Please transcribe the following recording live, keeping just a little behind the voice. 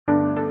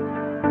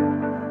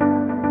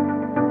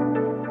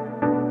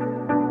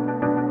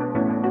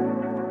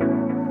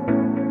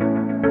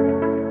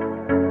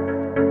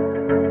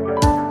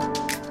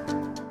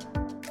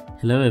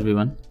Hello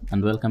everyone,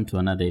 and welcome to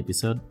another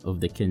episode of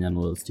the Kenyan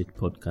Wallstreet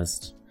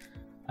podcast.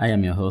 I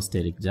am your host,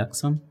 Eric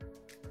Jackson.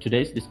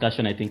 Today's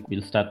discussion, I think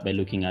we'll start by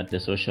looking at the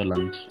social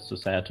and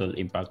societal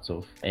impacts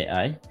of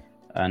AI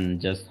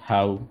and just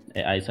how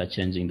AIs are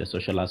changing the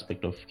social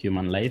aspect of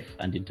human life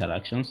and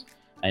interactions.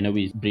 I know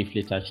we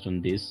briefly touched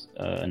on this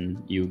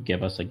and you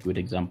gave us a good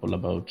example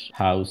about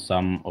how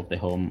some of the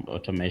home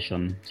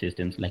automation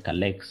systems like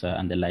Alexa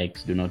and the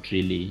likes do not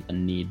really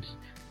need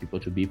people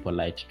to be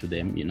polite to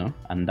them,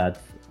 and that's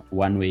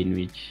one way in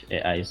which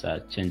AIs are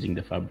changing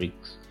the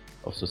fabrics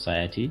of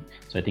society.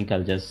 So I think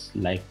I'll just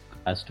like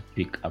us to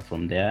pick up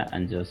from there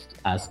and just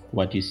ask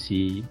what you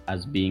see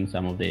as being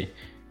some of the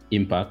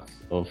impacts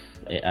of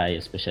AI,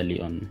 especially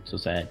on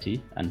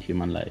society and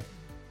human life.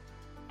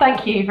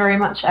 Thank you very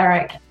much,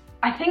 Eric.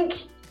 I think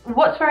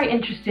what's very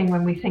interesting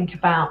when we think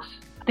about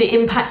the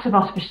impact of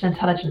artificial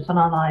intelligence on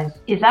our lives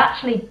is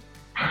actually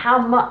how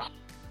much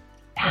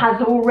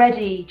has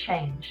already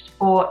changed,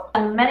 or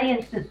in many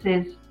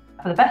instances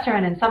for the better,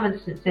 and in some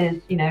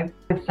instances,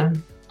 with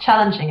some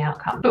challenging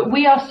outcomes. But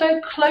we are so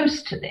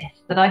close to this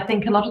that I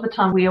think a lot of the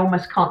time we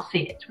almost can't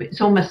see it.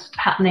 It's almost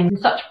happening in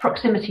such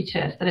proximity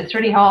to us that it's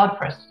really hard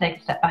for us to take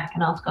a step back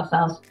and ask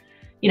ourselves,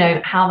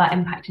 how that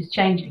impact is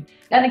changing.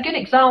 And a good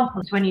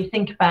example is when you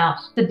think about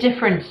the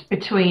difference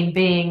between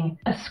being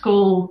a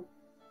school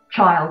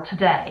child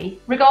today,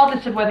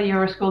 regardless of whether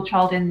you're a school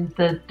child in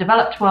the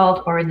developed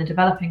world or in the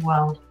developing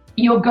world,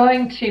 you're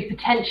going to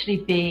potentially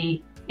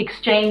be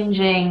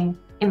exchanging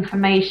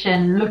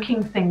information,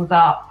 looking things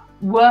up,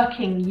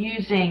 working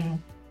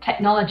using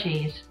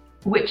technologies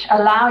which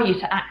allow you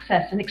to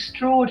access an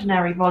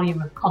extraordinary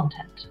volume of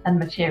content and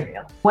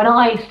material. When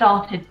I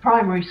started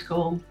primary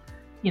school,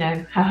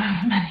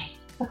 however many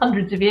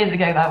hundreds of years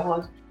ago that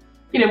was,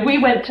 we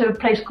went to a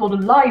place called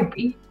a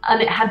library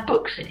and it had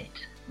books in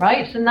it,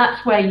 right? And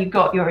that's where you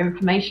got your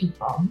information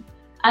from.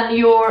 And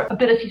your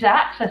ability to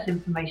access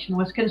information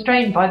was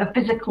constrained by the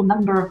physical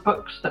number of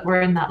books that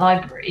were in that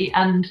library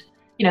and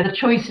the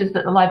choices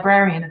that the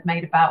librarian had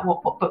made about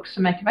what books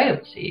to make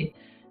available to you.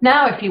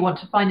 Now, if you want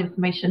to find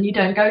information, you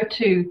don't go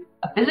to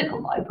a physical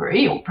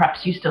library, or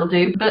perhaps you still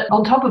do, but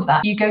on top of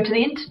that, you go to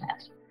the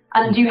internet.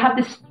 And you have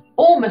this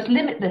almost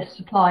limitless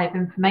supply of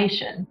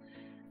information.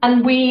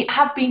 And we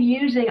have been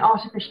using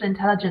artificial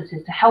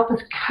intelligences to help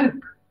us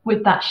cope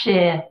with that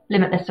sheer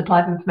limitless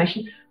supply of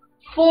information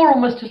for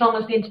almost as long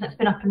as the internet's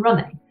been up and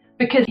running.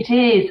 Because it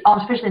is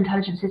artificial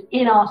intelligences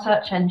in our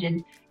search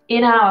engines,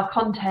 in our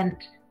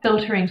content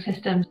filtering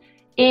systems,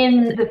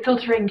 in the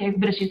filtering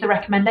capabilities, the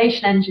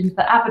recommendation engines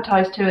that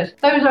advertise to us.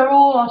 Those are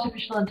all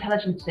artificial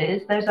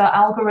intelligences. Those are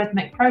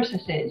algorithmic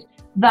processes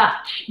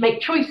that make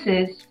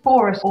choices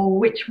for us, or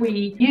which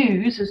we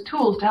use as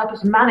tools to help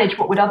us manage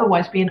what would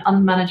otherwise be an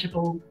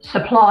unmanageable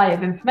supply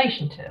of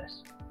information to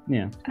us.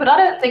 Yeah. But I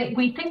don't think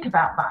we think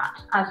about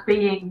that as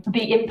being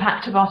the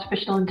impact of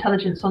artificial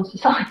intelligence on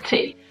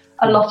society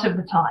a lot of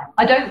the time.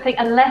 I don't think,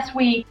 unless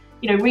we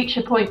reach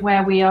a point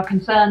where we are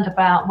concerned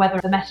about whether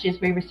the messages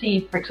we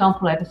receive, for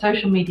example, over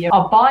social media,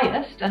 are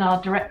biased and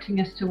are directing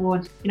us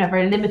towards, a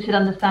very limited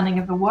understanding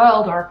of the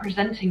world, or are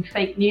presenting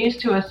fake news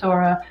to us,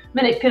 or are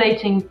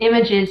manipulating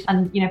images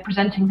and,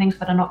 presenting things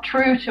that are not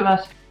true to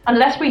us.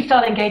 Unless we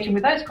start engaging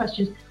with those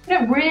questions, we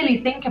don't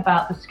really think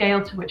about the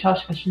scale to which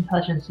artificial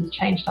intelligence has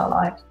changed our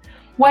lives.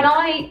 When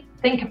I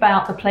think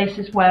about the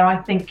places where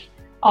I think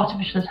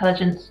artificial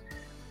intelligence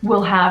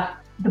will have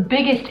the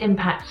biggest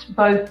impacts,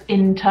 both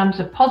in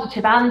terms of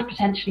positive and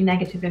potentially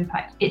negative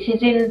impacts, it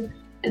is in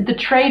the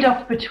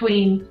trade-off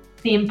between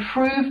the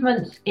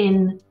improvements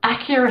in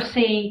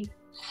accuracy,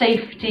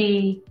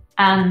 safety,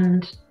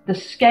 and the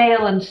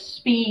scale and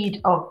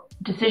speed of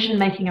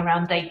decision-making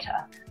around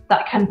data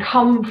that can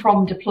come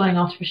from deploying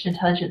artificial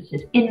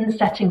intelligences in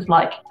settings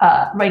like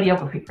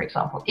radiography, for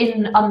example,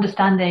 in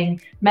understanding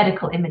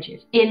medical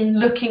images, in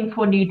looking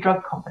for new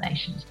drug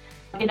combinations,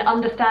 in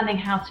understanding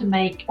how to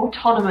make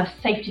autonomous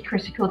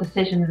safety-critical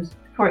decisions,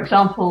 for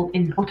example,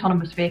 in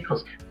autonomous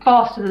vehicles,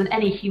 faster than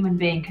any human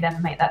being could ever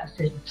make that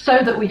decision, so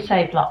that we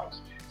save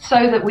lives,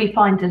 so that we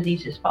find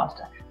diseases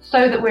faster,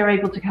 so that we're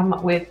able to come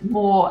up with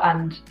more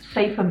and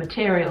safer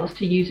materials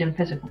to use in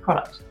physical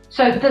products.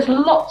 So there's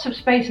lots of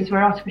spaces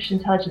where artificial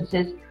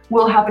intelligences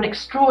will have an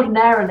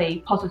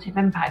extraordinarily positive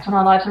impact on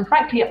our lives, and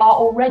frankly are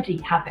already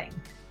having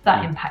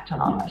that impact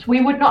on our lives.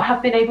 We would not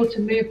have been able to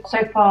move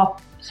so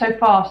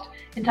fast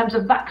in terms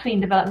of vaccine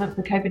development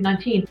for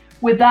COVID-19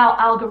 without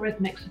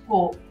algorithmic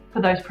support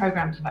for those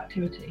programs of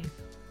activity.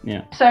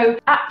 Yeah. So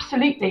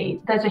absolutely,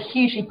 there's a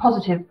hugely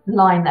positive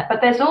line there,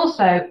 but there's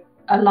also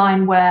a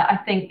line where I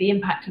think the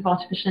impact of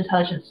artificial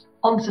intelligence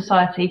on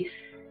society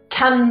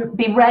can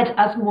be read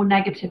as more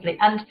negatively.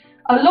 And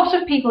a lot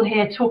of people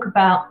here talk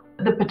about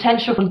the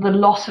potential for the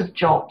loss of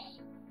jobs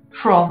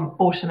from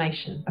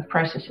automation of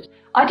processes.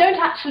 I don't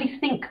actually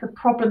think the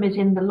problem is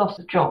in the loss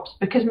of jobs,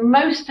 because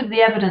most of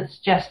the evidence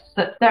suggests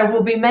that there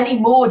will be many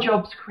more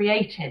jobs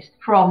created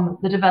from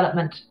the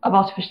development of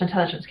artificial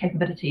intelligence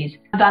capabilities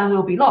than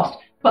will be lost,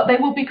 but they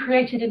will be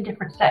created in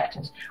different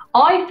sectors.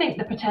 I think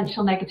the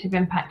potential negative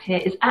impact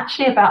here is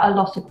actually about a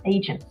loss of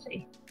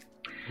agency.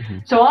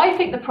 So I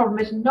think the problem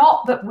is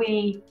not that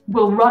we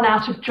will run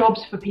out of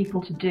jobs for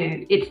people to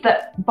do. It's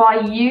that by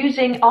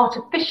using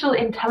artificial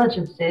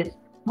intelligences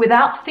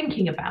without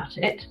thinking about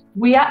it,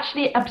 we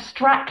actually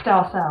abstract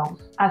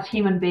ourselves as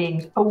human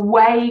beings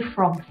away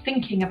from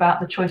thinking about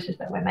the choices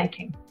that we're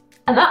making.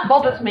 And that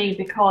bothers me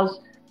because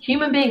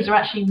human beings are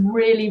actually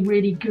really,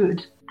 really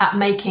good at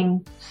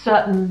making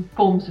certain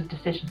forms of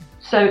decisions.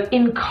 So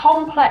in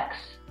complex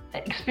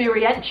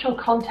experiential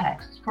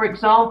contexts, for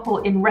example,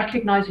 in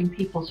recognizing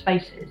people's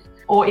faces,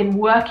 or in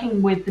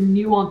working with the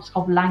nuance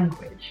of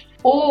language,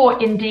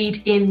 or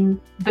indeed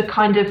in the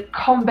kind of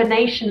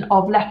combination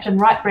of left and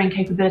right brain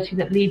capability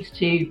that leads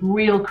to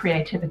real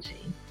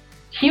creativity,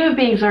 human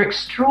beings are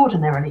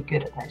extraordinarily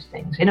good at those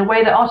things in a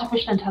way that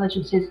artificial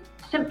intelligences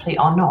simply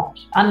are not,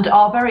 and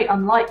are very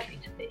unlikely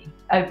to be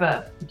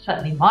over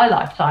certainly my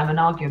lifetime and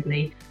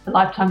arguably the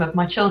lifetime of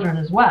my children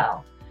as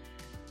well.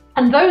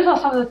 And those are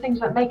some of the things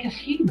that make us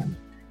human.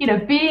 You know,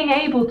 being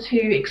able to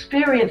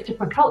experience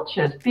different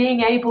cultures,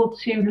 being able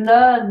to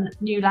learn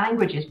new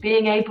languages,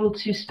 being able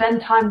to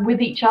spend time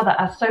with each other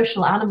as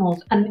social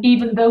animals, and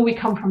even though we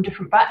come from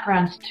different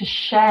backgrounds, to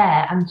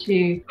share and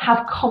to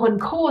have common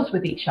cause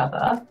with each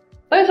other,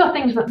 those are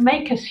things that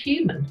make us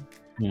human.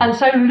 And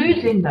so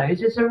losing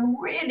those is a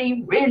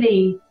really,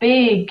 really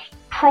big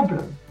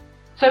problem.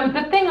 So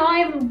the thing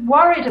I'm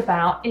worried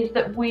about is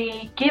that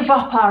we give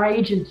up our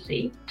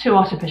agency to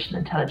artificial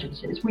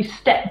intelligences. We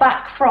step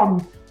back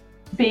from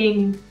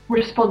being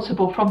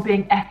responsible, from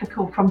being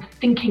ethical, from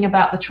thinking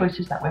about the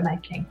choices that we're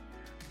making.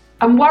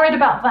 I'm worried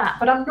about that,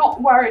 but I'm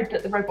not worried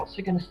that the robots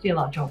are going to steal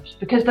our jobs,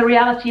 because the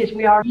reality is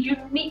we are a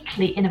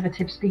uniquely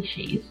innovative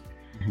species,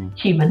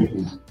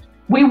 humans.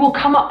 We will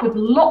come up with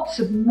lots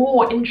of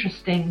more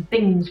interesting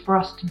things for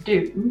us to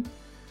do.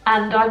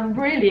 And I'm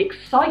really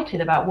excited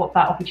about what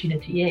that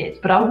opportunity is.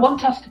 But I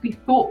want us to be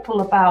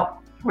thoughtful about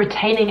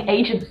retaining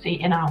agency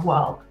in our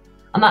world.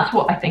 And that's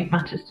what I think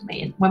matters to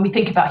me when we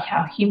think about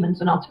how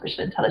humans and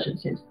artificial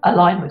intelligences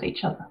align with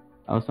each other.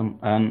 Awesome.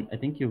 I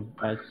think you've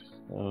touched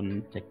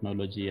on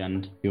technology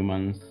and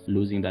humans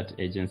losing that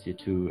agency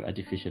to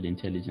artificial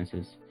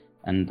intelligences.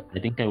 And I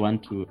think I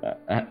want to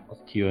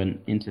ask you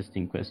an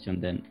interesting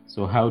question then.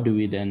 So how do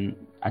we then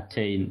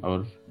attain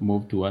or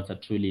move towards a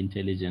truly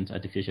intelligent,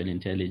 artificial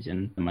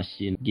intelligent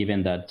machine,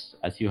 given that,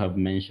 as you have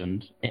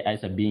mentioned,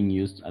 AIs are being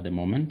used at the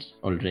moment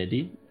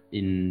already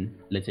in,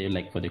 let's say,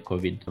 like for the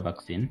COVID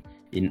vaccine,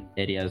 in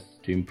areas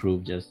to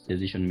improve just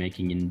decision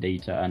making in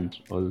data and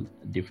all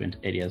different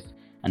areas.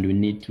 And we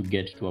need to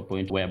get to a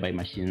point whereby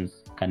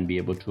machines can be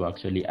able to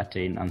actually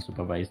attain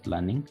unsupervised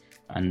learning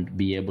and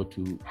be able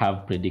to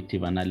have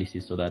predictive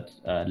analysis so that,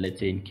 let's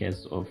say, in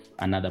case of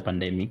another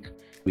pandemic,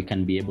 we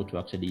can be able to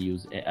actually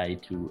use AI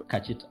to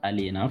catch it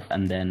early enough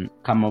and then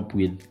come up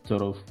with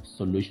sort of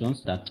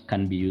solutions that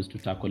can be used to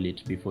tackle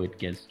it before it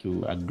gets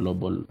to a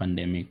global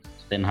pandemic.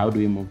 Then how do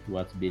we move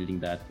towards building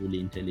that fully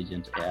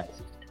intelligent AI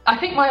system? I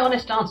think my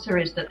honest answer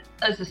is that,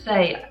 as I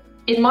say,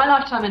 in my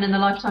lifetime and in the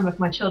lifetime of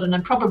my children,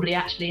 and probably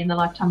actually in the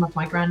lifetime of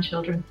my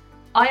grandchildren,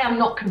 I am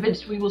not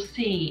convinced we will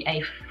see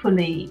a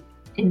fully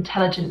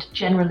intelligent,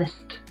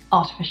 generalist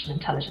artificial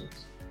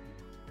intelligence.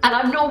 And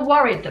I'm not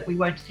worried that we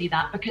won't see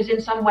that, because in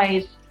some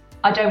ways,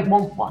 I don't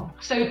want one.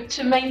 So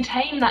to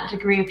maintain that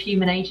degree of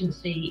human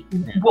agency,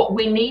 what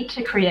we need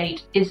to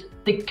create is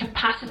the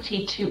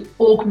capacity to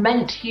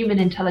augment human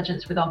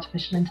intelligence with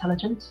artificial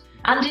intelligence,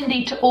 and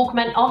indeed to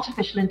augment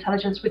artificial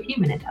intelligence with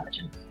human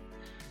intelligence.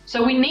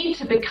 So we need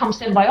to become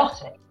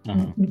symbiotic.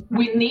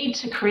 We need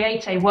to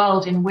create a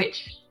world in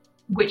which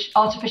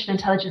artificial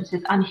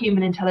intelligences and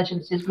human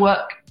intelligences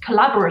work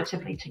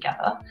collaboratively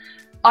together.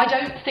 I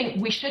don't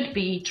think we should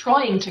be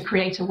trying to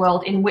create a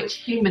world in which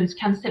humans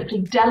can simply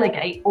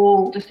delegate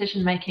all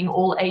decision-making,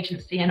 all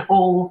agency, and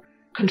all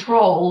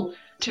control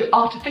to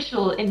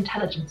artificial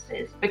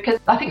intelligences, because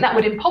I think that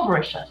would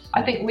impoverish us.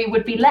 I think we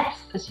would be less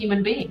as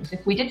human beings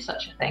if we did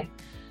such a thing.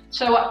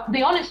 So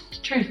the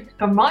honest truth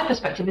from my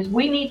perspective is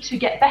we need to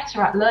get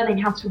better at learning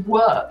how to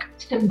work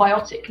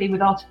symbiotically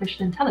with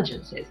artificial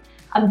intelligences.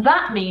 And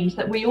that means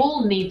that we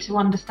all need to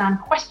understand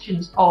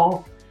questions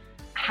of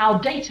how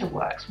data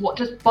works. What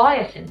does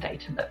bias in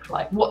data look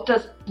like? What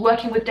does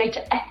working with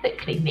data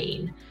ethically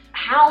mean?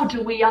 How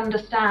do we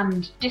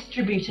understand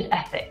distributed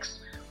ethics?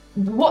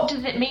 What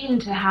does it mean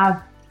to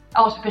have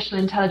artificial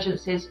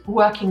intelligences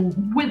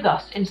working with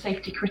us in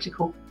safety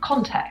critical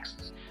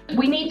contexts?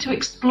 We need to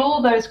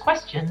explore those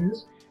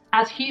questions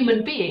as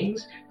human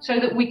beings so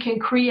that we can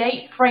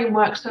create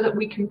frameworks, so that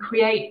we can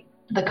create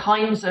the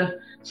kinds of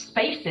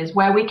spaces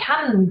where we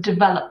can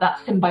develop that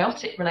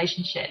symbiotic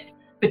relationship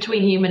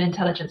between human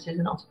intelligences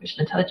and artificial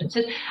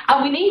intelligences.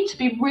 And we need to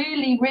be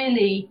really,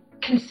 really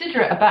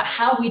considerate about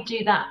how we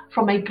do that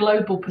from a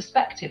global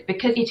perspective,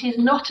 because it is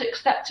not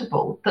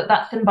acceptable that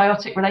that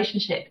symbiotic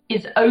relationship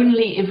is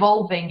only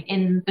evolving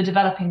in the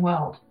developing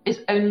world, is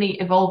only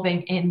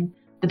evolving in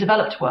the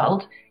developed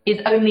world, is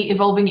only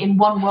evolving in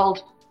one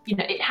world. You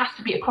know, it has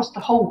to be across the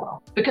whole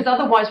world, because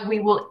otherwise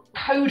we will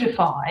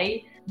codify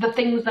the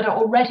things that are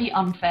already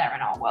unfair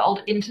in our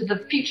world into the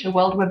future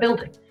world we're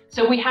building.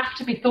 So we have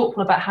to be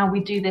thoughtful about how we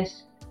do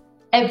this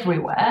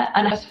everywhere.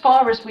 And as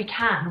far as we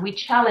can, we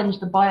challenge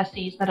the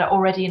biases that are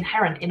already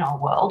inherent in our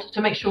world to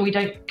make sure we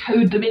don't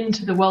code them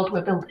into the world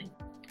we're building.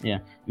 Yeah,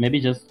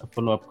 maybe just a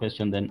follow-up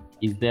question then.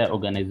 Is there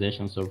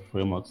organizations or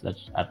frameworks that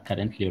are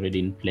currently already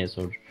in place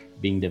or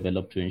being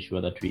developed to ensure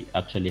that we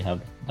actually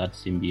have that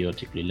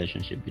symbiotic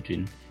relationship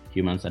between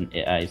humans and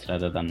AIs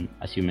rather than,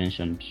 as you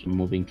mentioned,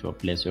 moving to a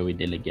place where we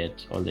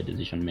delegate all the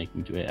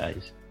decision-making to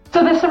AIs?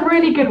 So there's some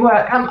really good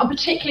work. I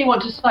particularly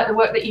want to cite the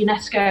work that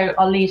UNESCO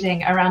are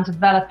leading around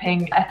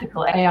developing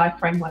ethical AI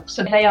frameworks.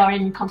 So they are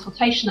in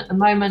consultation at the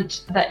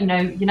moment that,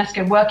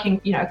 UNESCO working,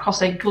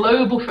 across a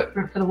global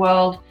footprint for the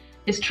world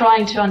is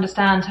trying to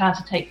understand how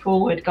to take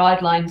forward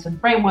guidelines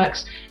and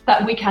frameworks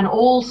that we can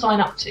all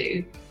sign up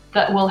to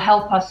that will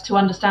help us to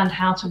understand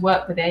how to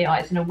work with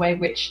AIs in a way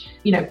which,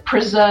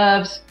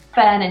 preserves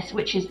fairness,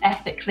 which is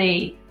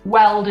ethically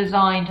well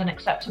designed and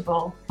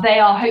acceptable. They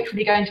are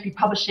hopefully going to be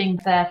publishing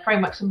their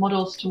frameworks and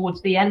models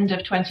towards the end of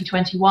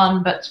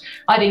 2021, but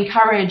I'd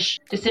encourage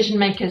decision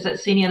makers at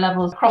senior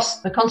levels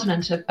across the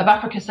continent of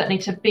Africa certainly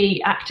to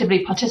be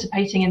actively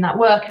participating in that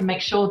work and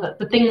make sure that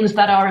the things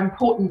that are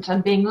important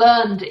and being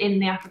learned in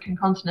the African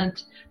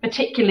continent,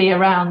 particularly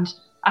around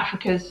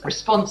Africa's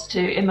response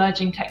to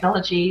emerging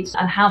technologies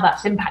and how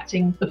that's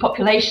impacting the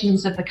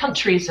populations of the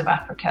countries of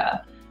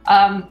Africa,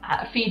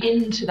 feed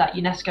into that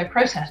UNESCO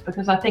process,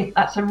 because I think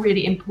that's a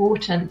really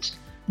important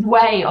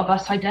way of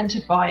us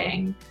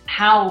identifying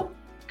how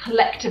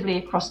collectively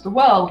across the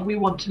world we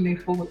want to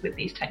move forward with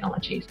these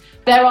technologies.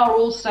 There are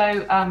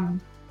also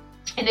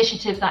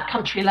initiatives at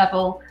country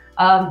level,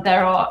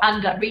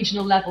 and at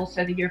regional level.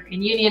 So the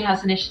European Union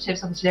has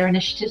initiatives, obviously there are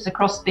initiatives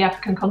across the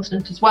African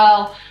continent as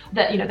well,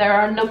 that there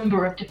are a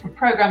number of different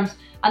programs.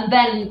 And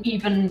then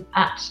even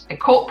at a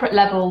corporate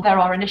level, there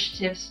are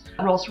initiatives.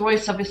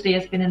 Rolls-Royce obviously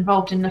has been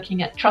involved in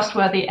looking at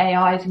trustworthy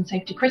AIs in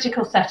safety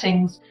critical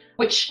settings,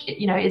 which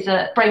is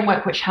a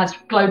framework which has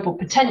global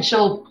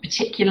potential,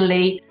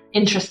 particularly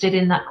interested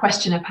in that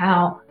question of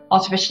how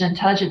artificial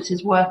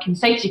intelligences work in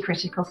safety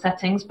critical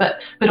settings,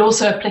 but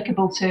also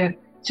applicable to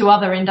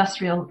other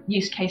industrial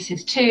use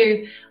cases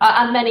too.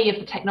 And many of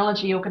the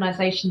technology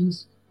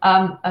organizations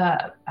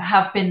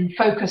have been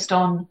focused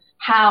on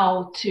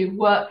how to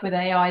work with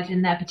AIs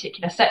in their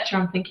particular sector.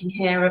 I'm thinking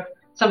here of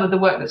some of the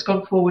work that's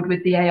gone forward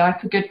with the AI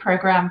for Good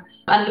program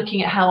and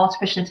looking at how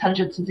artificial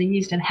intelligences are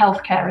used in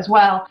healthcare as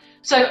well.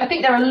 So I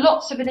think there are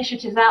lots of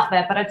initiatives out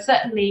there, but I'd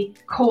certainly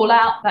call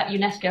out that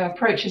UNESCO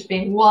approach as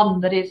being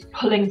one that is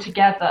pulling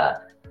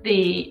together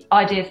the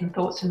ideas and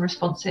thoughts and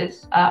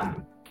responses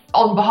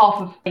on behalf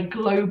of a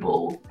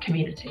global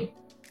community.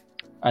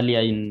 Earlier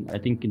I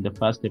think in the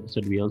first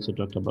episode, we also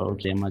talked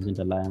about the Emergent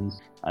Alliance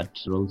at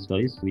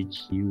Rolls-Royce,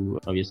 which you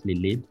obviously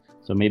lead.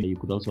 So maybe you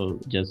could also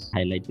just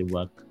highlight the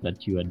work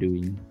that you are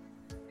doing.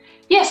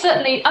 Yes,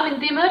 certainly.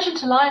 The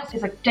Emergent Alliance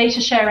is a data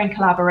sharing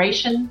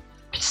collaboration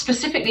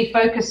specifically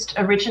focused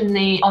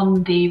originally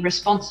on the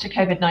response to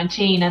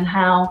COVID-19 and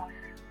how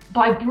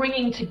by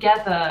bringing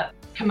together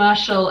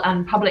commercial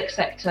and public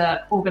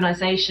sector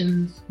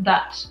organizations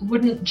that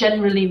wouldn't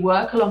generally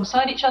work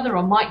alongside each other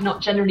or might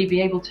not generally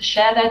be able to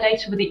share their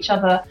data with each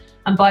other,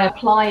 and by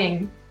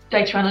applying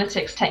data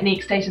analytics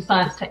techniques, data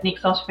science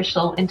techniques,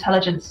 artificial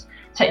intelligence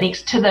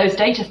techniques to those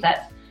data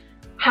sets,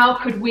 how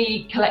could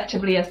we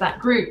collectively as that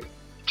group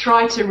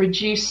try to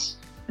reduce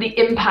the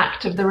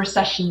impact of the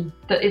recession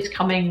that is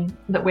coming,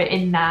 that we're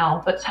in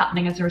now, that's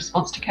happening as a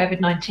response to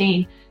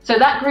COVID-19. So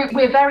that group,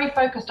 we're very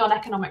focused on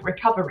economic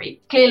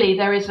recovery. Clearly,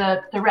 there is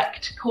a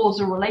direct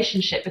causal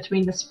relationship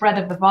between the spread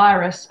of the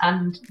virus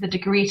and the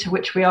degree to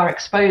which we are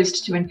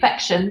exposed to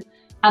infection,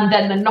 and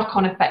then the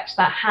knock-on effect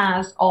that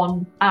has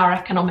on our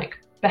economic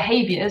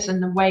behaviours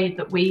and the way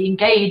that we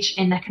engage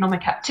in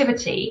economic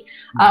activity.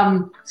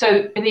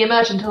 So the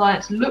Emergent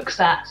Alliance looks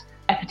at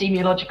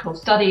epidemiological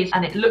studies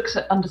and it looks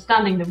at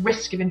understanding the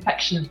risk of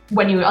infection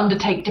when you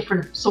undertake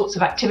different sorts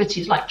of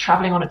activities like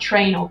travelling on a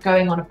train or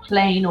going on a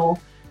plane or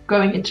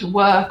going into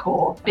work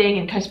or being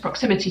in close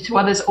proximity to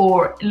others,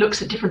 or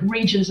looks at different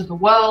regions of the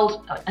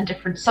world and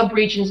different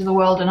sub-regions of the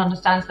world and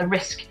understands the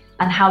risk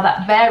and how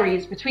that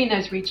varies between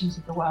those regions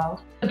of the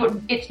world. But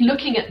it's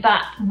looking at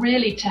that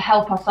really to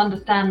help us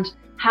understand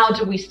how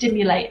do we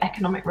stimulate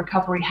economic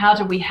recovery? How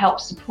do we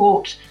help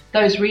support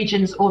those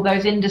regions or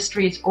those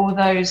industries or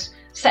those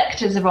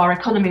sectors of our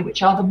economy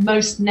which are the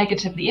most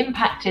negatively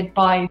impacted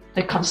by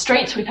the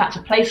constraints we've had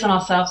to place on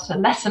ourselves to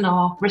lessen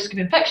our risk of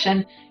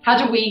infection? How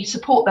do we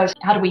support those?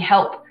 How do we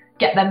help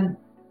get them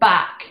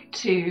back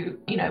to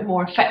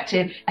more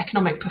effective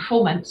economic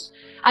performance?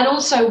 And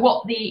also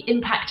what the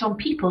impact on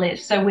people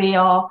is. So we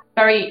are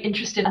very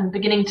interested and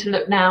beginning to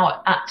look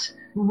now at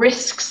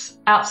risks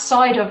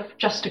outside of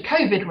just a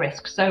COVID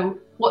risk. So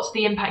what's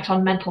the impact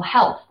on mental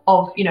health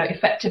of,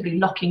 effectively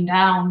locking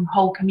down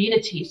whole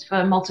communities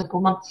for multiple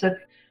months of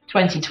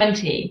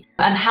 2020?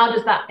 And how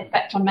does that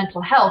effect on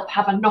mental health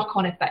have a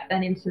knock-on effect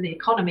then into the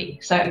economy?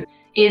 So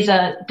is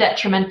a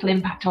detrimental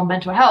impact on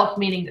mental health,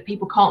 meaning that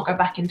people can't go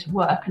back into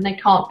work and they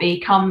can't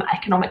become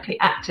economically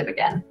active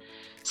again?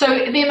 So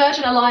the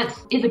Emergent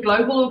Alliance is a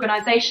global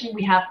organization.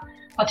 We have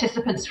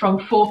participants from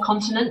 4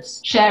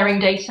 continents sharing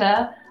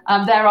data.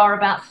 There are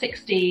about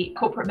 60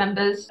 corporate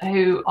members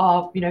who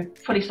are,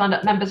 fully signed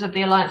up members of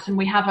the Alliance, and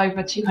we have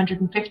over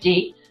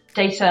 250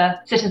 data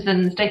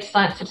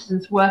science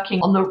citizens working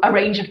on a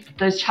range of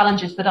those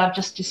challenges that I've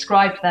just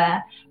described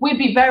there. We'd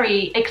be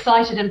very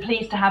excited and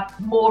pleased to have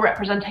more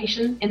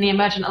representation in the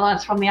Emergent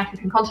Alliance from the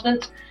African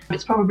continent.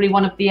 It's probably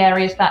one of the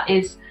areas that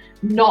is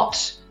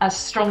not as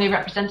strongly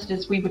represented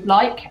as we would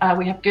like.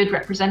 We have good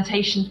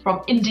representation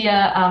from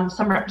India,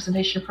 some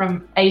representation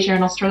from Asia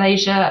and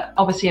Australasia,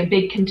 obviously a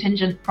big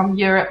contingent from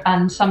Europe,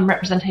 and some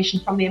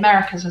representation from the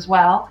Americas as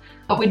well.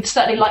 But we'd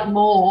certainly like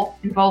more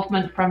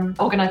involvement from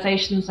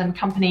organizations and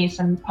companies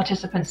and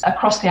participants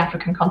across the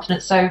African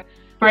continent. So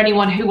for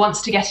anyone who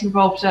wants to get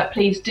involved,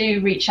 please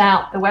do reach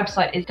out. The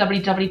website is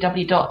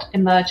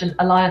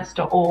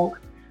www.emergentalliance.org.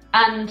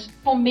 And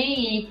for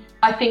me,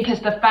 I think as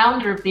the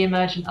founder of the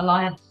Emergent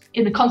Alliance,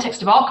 in the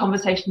context of our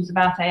conversations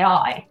about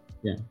AI,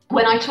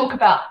 when I talk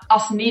about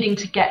us needing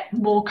to get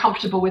more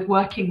comfortable with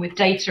working with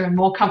data and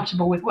more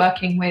comfortable with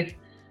working with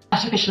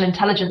artificial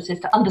intelligences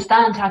to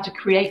understand how to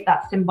create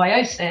that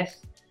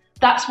symbiosis,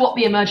 that's what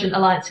the Emergent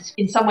Alliance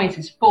in some ways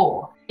is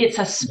for. It's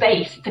a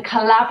space, it's a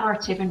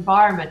collaborative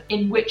environment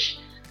in which,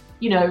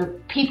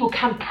 people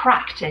can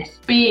practice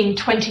being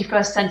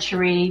 21st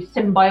century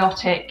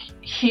symbiotic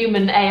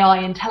human AI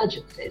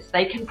intelligences.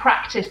 They can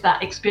practice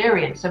that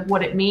experience of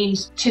what it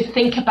means to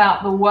think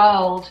about the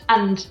world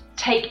and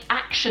take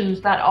actions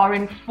that are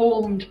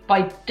informed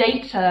by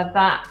data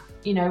that,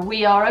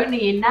 we are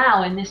only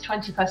now in this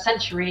 21st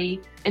century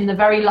in the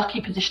very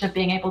lucky position of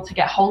being able to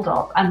get hold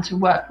of and to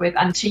work with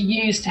and to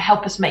use to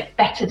help us make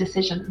better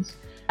decisions.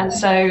 And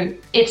so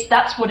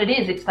that's what it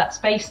is. It's that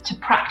space to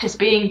practice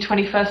being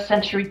 21st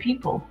century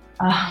people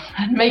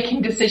and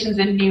making decisions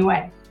in new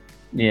ways.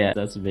 Yeah,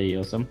 that's very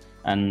awesome.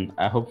 And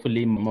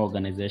hopefully more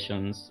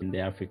organizations in the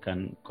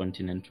African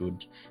continent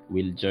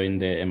will join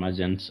the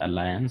Emergent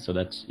Alliance so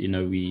that,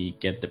 we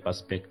get the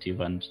perspective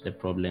and the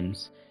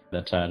problems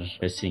that are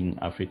facing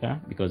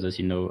Africa, because as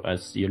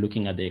you're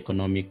looking at the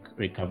economic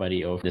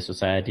recovery of the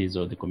societies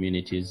or the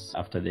communities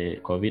after the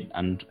COVID,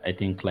 and I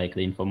think like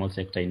the informal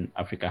sector in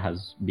Africa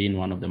has been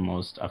one of the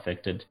most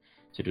affected.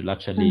 So it will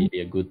actually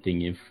be a good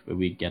thing if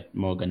we get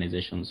more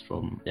organizations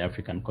from the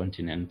African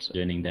continent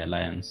joining the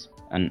alliance.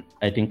 And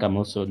I think I'm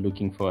also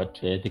looking forward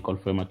to the ethical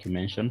framework you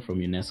mentioned from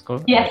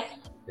UNESCO. Yes.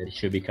 It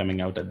should be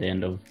coming out at the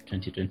end of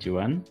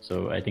 2021.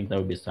 So I think that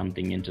would be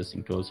something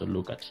interesting to also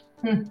look at.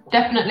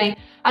 Definitely.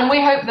 And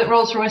we hope that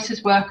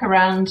Rolls-Royce's work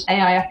around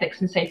AI ethics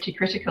and safety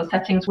critical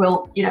settings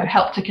will,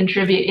 help to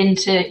contribute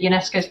into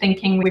UNESCO's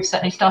thinking. We've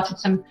certainly started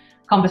some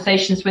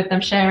conversations with them,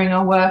 sharing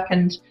our work,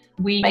 and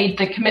we made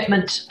the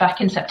commitment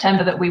back in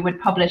September that we would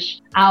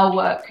publish our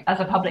work as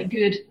a public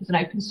good, as an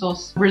open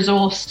source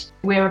resource.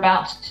 We're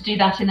about to do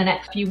that in the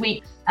next few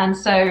weeks. And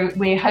so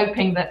we're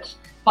hoping that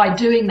by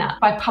doing that,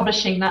 by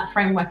publishing that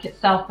framework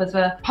itself as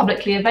a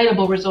publicly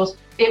available resource,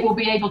 it will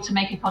be able to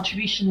make a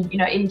contribution,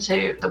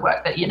 into the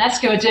work that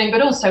UNESCO are doing,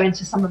 but also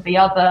into some of the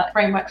other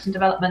frameworks and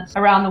developments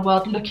around the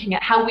world, looking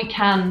at how we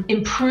can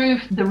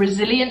improve the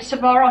resilience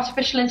of our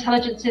artificial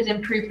intelligences,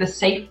 improve the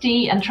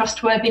safety and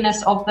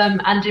trustworthiness of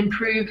them, and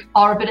improve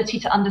our ability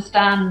to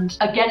understand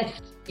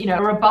against, a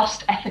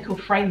robust ethical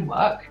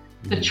framework,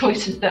 the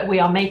choices that we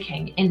are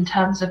making in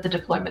terms of the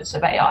deployments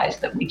of AIs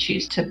that we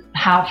choose to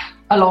have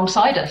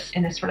alongside us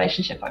in this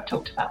relationship I've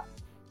talked about.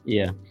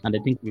 Yeah, and I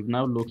think we've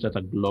now looked at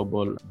a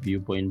global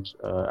viewpoint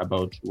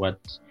about what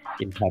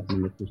is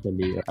happening,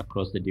 especially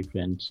across the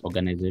different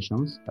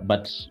organizations.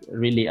 But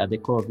really, at the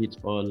core of it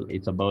all,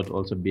 it's about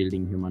also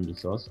building human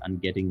resource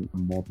and getting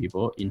more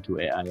people into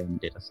AI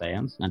and data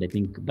science. And I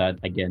think that,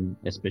 again,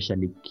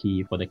 especially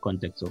key for the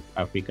context of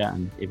Africa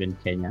and even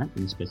Kenya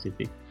in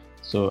specific.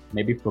 So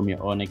maybe from your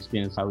own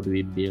experience, how do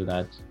we build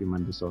that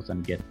human resource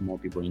and get more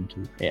people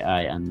into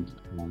AI and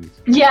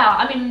Yeah,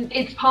 I mean,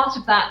 it's part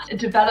of that,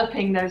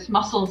 developing those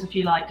muscles, if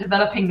you like,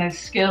 developing those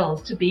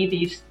skills to be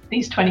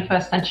these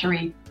 21st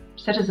century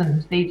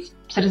citizens, these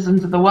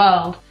citizens of the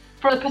world.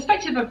 From the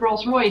perspective of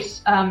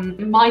Rolls-Royce,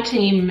 my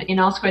team in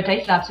R-Squared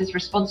Data Labs is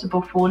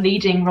responsible for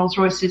leading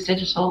Rolls-Royce's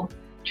digital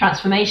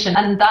transformation,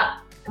 and that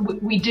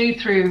we do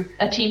through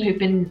a team who've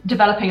been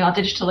developing our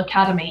digital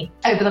academy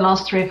over the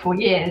last 3 or 4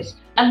 years.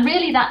 And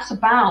really that's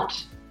about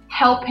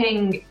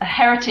helping a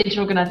heritage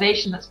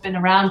organization that's been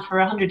around for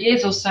 100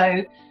 years or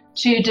so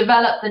to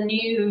develop the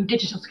new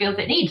digital skills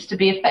it needs to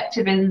be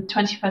effective in the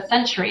 21st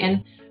century.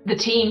 And the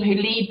team who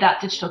lead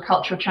that digital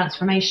cultural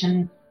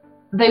transformation,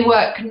 they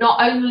work not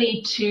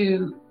only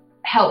to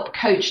help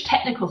coach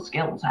technical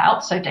skills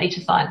out, so data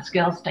science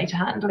skills, data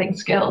handling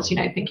skills,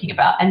 thinking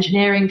about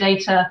engineering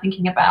data,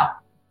 thinking about,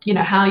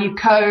 how you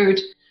code,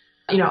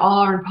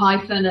 R and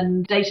Python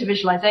and data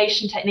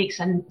visualization techniques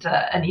and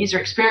user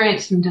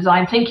experience and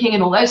design thinking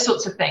and all those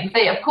sorts of things.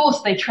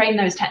 They train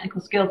those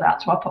technical skills out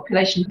to our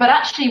population. But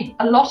actually,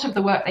 a lot of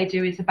the work they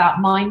do is about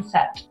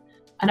mindset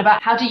and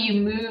about how do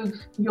you move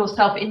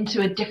yourself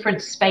into a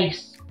different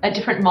space a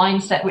different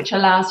mindset, which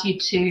allows you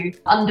to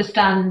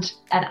understand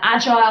an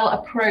agile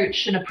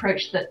approach, an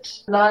approach that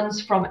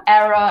learns from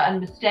error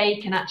and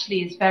mistake and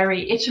actually is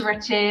very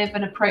iterative,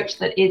 an approach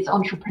that is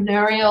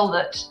entrepreneurial,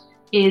 that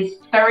is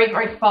very,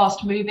 very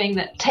fast moving,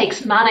 that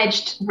takes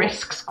managed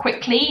risks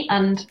quickly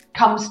and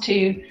comes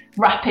to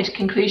rapid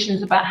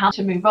conclusions about how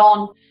to move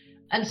on.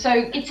 And so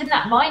it's in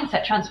that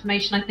mindset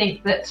transformation, I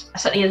think, that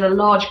certainly as a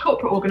large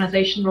corporate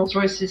organization,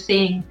 Rolls-Royce is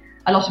seeing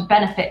a lot of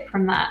benefit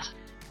from that.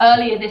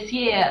 Earlier this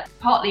year,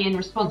 partly in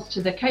response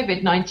to the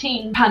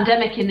COVID-19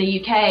 pandemic in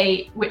the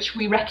UK, which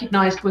we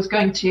recognized was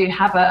going to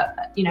have a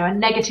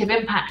negative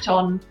impact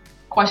on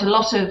quite a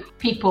lot of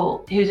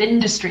people whose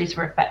industries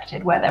were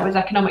affected, where there was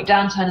economic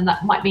downturn, and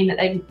that might mean that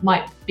they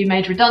might be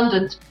made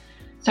redundant.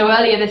 So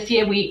earlier this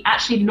year, we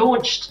actually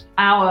launched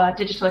our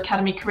Digital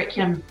Academy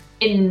curriculum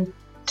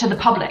to the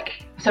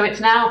public. So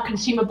it's now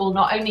consumable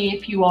not only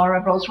if you are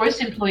a Rolls-Royce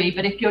employee,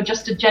 but if you're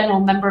just a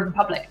general member of the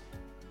public.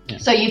 Yeah.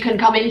 So you can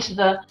come into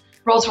the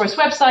Rolls-Royce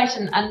website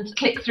and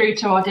click through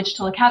to our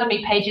Digital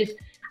Academy pages,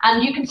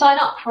 and you can sign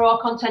up for our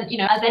content,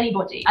 as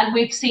anybody. And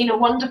we've seen a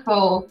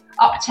wonderful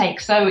uptake.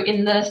 So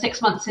in the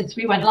 6 months since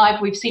we went live,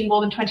 we've seen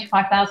more than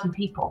 25,000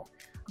 people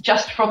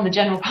just from the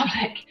general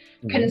public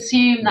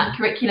consume that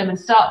curriculum and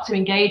start to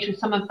engage with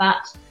some of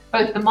that,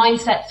 both the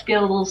mindset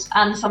skills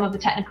and some of the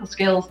technical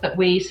skills that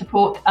we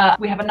support.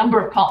 We have a number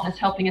of partners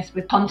helping us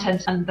with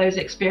content and those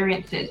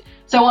experiences.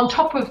 So on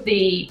top of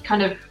the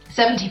kind of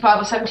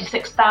 75 or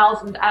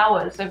 76,000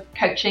 hours of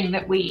coaching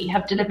that we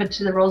have delivered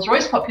to the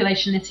Rolls-Royce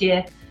population this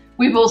year,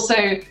 we've also,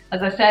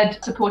 as I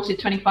said, supported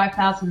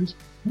 25,000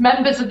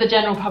 members of the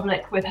general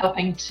public with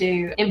helping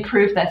to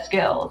improve their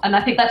skills. And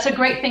I think that's a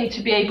great thing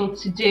to be able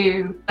to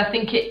do. I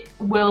think it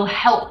will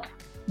help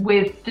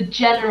with the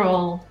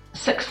general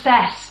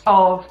success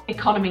of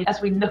economy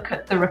as we look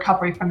at the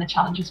recovery from the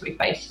challenges we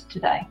face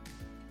today.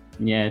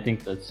 Yeah, I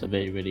think that's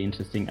very, very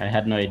interesting. I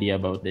had no idea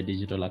about the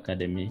Digital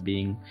Academy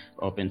being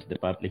open to the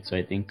public. So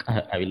I think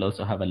I will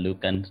also have a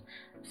look and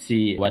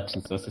see what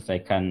resources I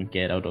can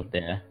get out of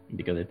there,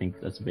 because I think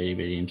that's very,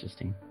 very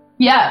interesting.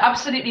 Yeah,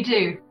 absolutely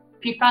do.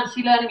 If you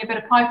fancy learning a bit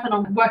of Python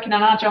or working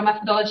on agile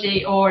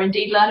methodology, or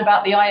indeed learn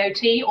about the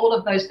IoT, all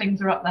of those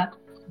things are up there.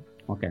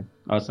 Okay,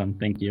 awesome.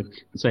 Thank you.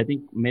 So I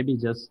think maybe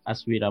just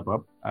as we wrap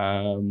up,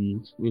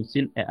 we've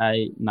seen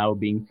AI now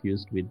being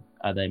fused with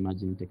other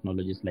emerging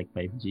technologies like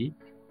 5G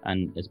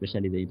and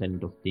especially the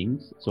Internet of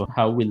Things. So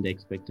how will the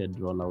expected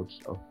rollout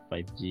of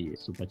 5G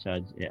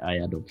supercharge AI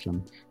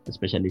adoption,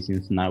 especially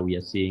since now we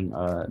are seeing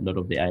a lot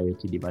of the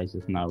IoT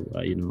devices now,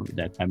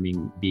 they're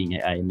being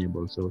AI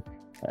enabled. So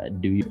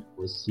do you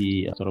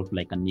see sort of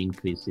like an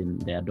increase in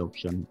the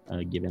adoption,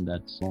 given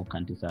that more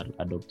countries are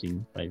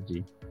adopting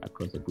 5G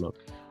across the globe?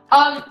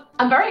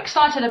 I'm very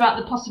excited about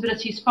the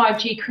possibilities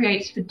 5G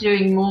creates for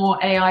doing more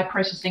AI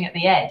processing at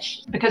the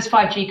edge, because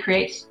 5G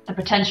creates the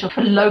potential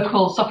for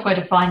local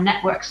software-defined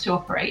networks to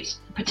operate.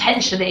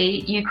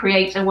 Potentially, you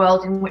create a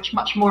world in which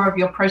much more of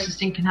your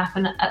processing can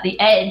happen at the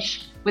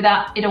edge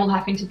without it all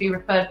having to be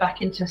referred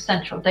back into a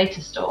central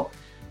data store.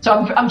 So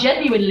I'm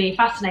genuinely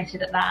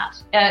fascinated at that.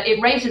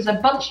 It raises a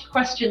bunch of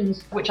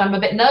questions which I'm a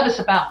bit nervous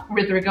about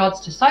with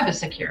regards to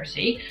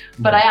cybersecurity,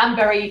 but I am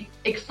very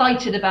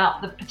excited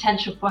about the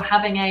potential for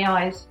having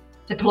AIs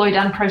deployed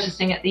and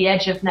processing at the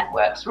edge of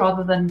networks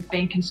rather than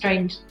being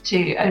constrained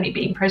to only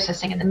being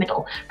processing in the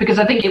middle, because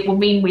I think it will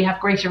mean we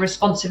have greater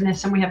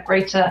responsiveness and we have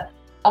greater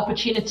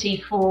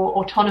opportunity for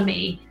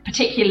autonomy,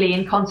 particularly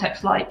in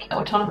contexts like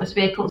autonomous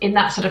vehicles in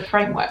that sort of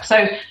framework.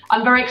 So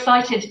I'm very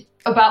excited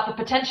about the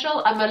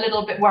potential. I'm a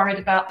little bit worried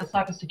about the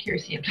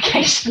cybersecurity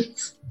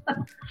implications.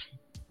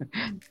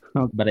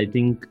 But I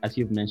think, as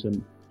you've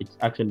mentioned, it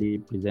actually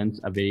presents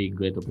a very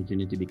great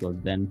opportunity, because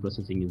then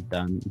processing is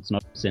done. It's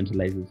not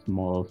centralized, it's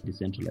more of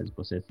decentralized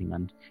processing,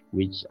 and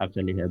which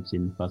actually helps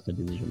in faster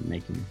decision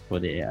making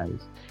for the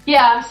AIs.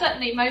 Yeah,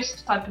 certainly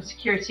most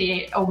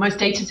cybersecurity or most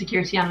data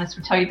security analysts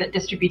will tell you that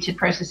distributed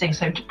processing,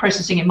 so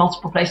processing in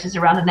multiple places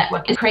around a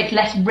network, it creates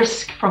less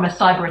risk from a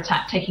cyber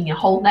attack taking a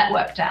whole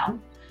network down.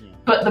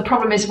 But the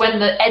problem is when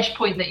the edge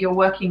point that you're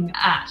working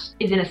at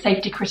is in a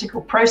safety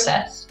critical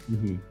process,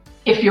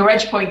 if your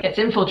edge point gets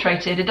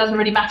infiltrated, it doesn't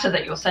really matter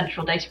that your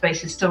central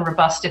database is still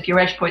robust if your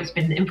edge point's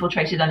been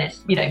infiltrated and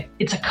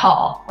it's a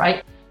car,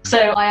 right? So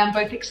I am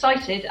both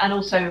excited and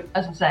also,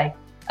 as I say,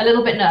 a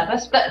little bit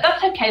nervous, but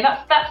that's okay.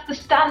 That's the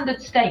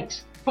standard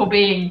state for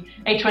being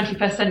a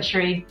 21st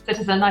century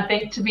citizen, I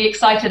think, to be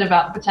excited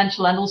about the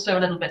potential and also a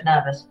little bit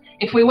nervous.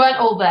 If we weren't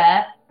all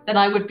there, then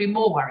I would be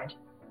more worried.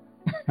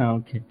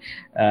 Okay.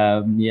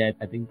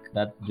 I think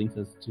that brings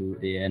us to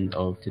the end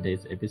of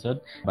today's episode.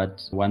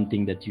 But one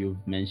thing that you've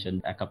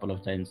mentioned a couple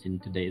of times in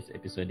today's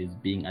episode is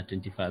being a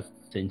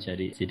 21st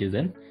century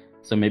citizen.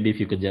 So maybe if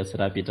you could just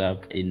wrap it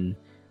up in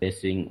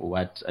basing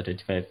what a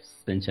 21st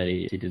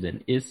century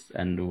citizen is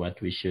and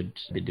what we should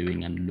be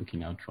doing and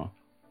looking out for.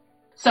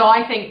 So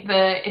I think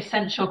the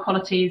essential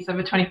qualities of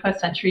a 21st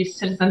century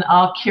citizen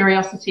are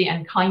curiosity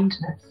and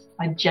kindness.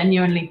 I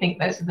genuinely think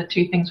those are the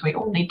two things we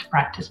all need to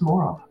practice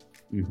more of.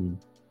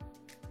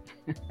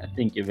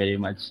 Thank you very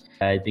much.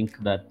 I think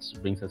that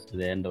brings us to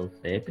the end of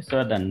the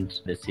episode and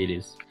the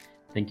series.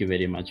 Thank you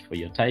very much for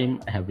your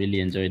time. I have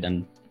really enjoyed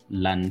and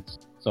learned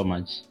so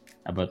much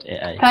about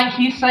AI. Thank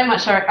you so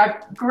much, Eric.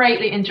 I've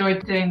greatly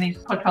enjoyed doing these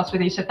podcasts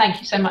with you. So thank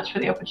you so much for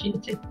the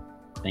opportunity.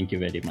 Thank you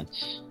very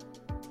much.